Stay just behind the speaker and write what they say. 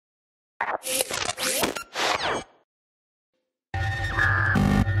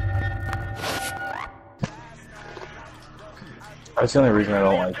That's the only reason I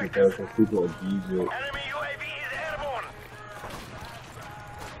don't like it though, because people abuse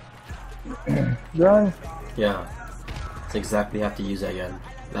it. Run. Yeah. That's exactly have to use that gun.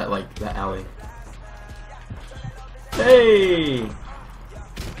 That alley. Hey!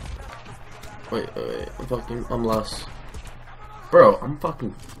 Wait, I'm lost. Bro,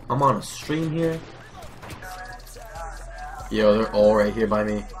 I'm on a stream here. Yo, they're all right here by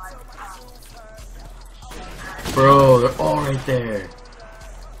me. Bro, they're all right there.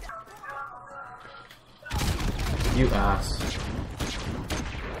 You ass.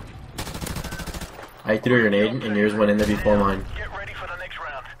 I threw a grenade and yours went in there before mine. Get ready for the next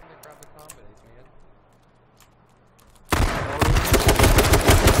round.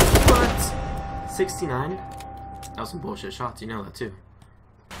 What? 69? That was some bullshit shots, you know that too.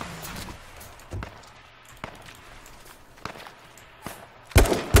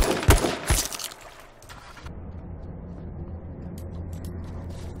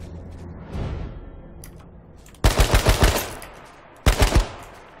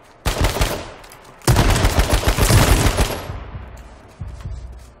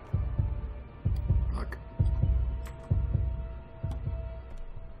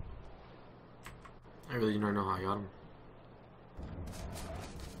 I really do not know how I got him.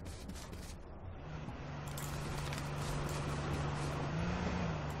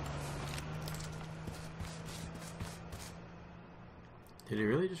 Did he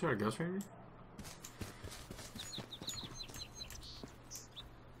really just try to ghost ray me?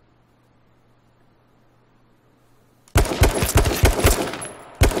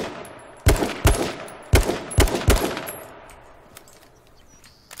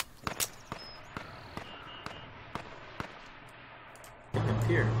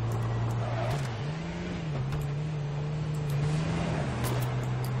 Here.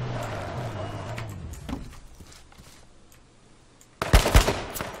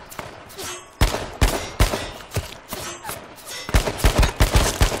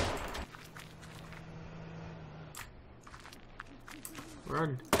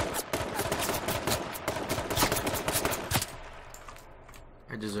 Run.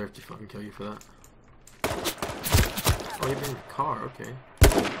 I deserve to fucking kill you for that. Oh, you're in the car, okay.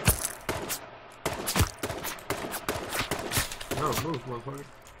 No, move, motherfucker.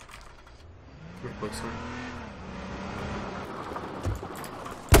 Come here, quick, son.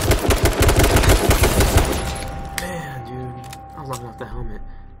 Man, dude. I was locking off the helmet.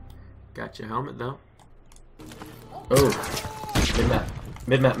 Got your helmet, though. Oh. Mid-map.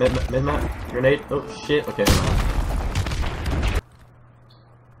 Mid-map, mid-map, mid-map. Grenade. Oh, shit. Okay.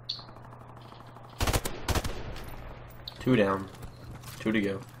 Two down. Two to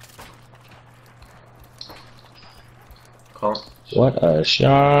go. Call. What a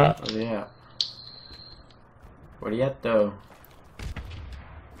shot. Oh, yeah. Where you at, though?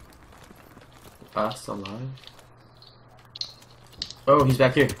 Us alive? Oh, he's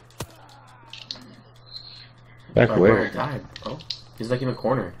back here. Back where? He died. Oh, he's like in a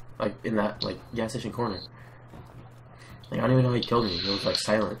corner. Like, in that, like, gas station corner. Like, I don't even know how he killed me. He was, like,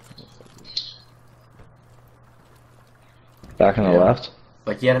 silent. Back on the left?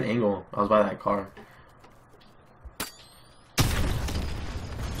 Like, he had an angle. I was by that car.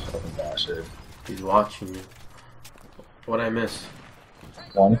 Fucking bastard. He's watching me. What'd I miss?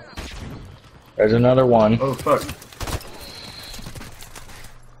 One. There's another one. Oh, fuck.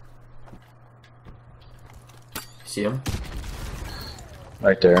 See him?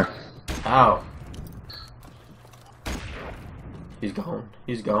 Right there. Ow. He's gone.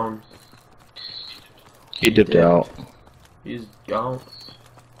 He's gone. He dipped out. He's gone.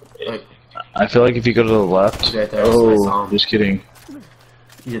 Like, I feel like if you go to the left. he's right there. I saw Oh, him. just kidding.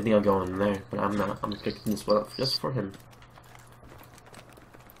 You didn't think I'm going in there, but I'm not. I'm picking this one up just for him.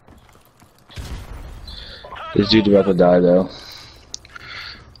 This dude's about to die though.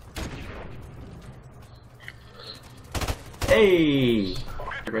 Hey!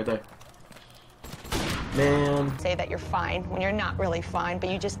 Right there. Man. Say that you're fine when you're not really fine, but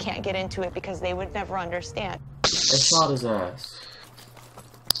you just can't get into it because they would never understand. I shot his ass.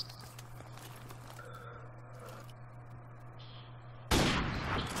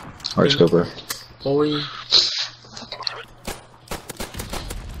 Hard scoper. Boy.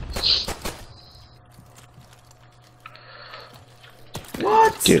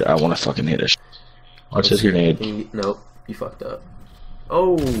 What? Dude, I want to fucking hit it. Watch this grenade. Nope. You fucked up.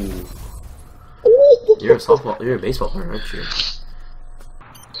 Oh. You're a softball. You're a baseball player, aren't you?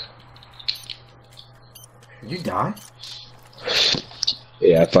 Did you die?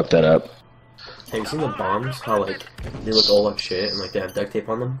 Yeah, I fucked that up. Have you seen the bombs? How like they look all like shit and like they have duct tape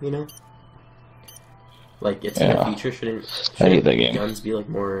on them, you know? Like it's in a feature. Shouldn't I hate that game. guns be like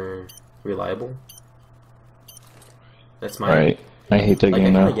more reliable? That's my Right. I hate that like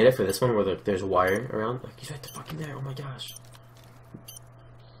game I now. kinda get it for this one where there's a wire around. Like he's right the fucking there, oh my gosh.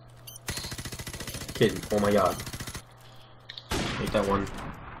 Kid, oh my god. Make that one.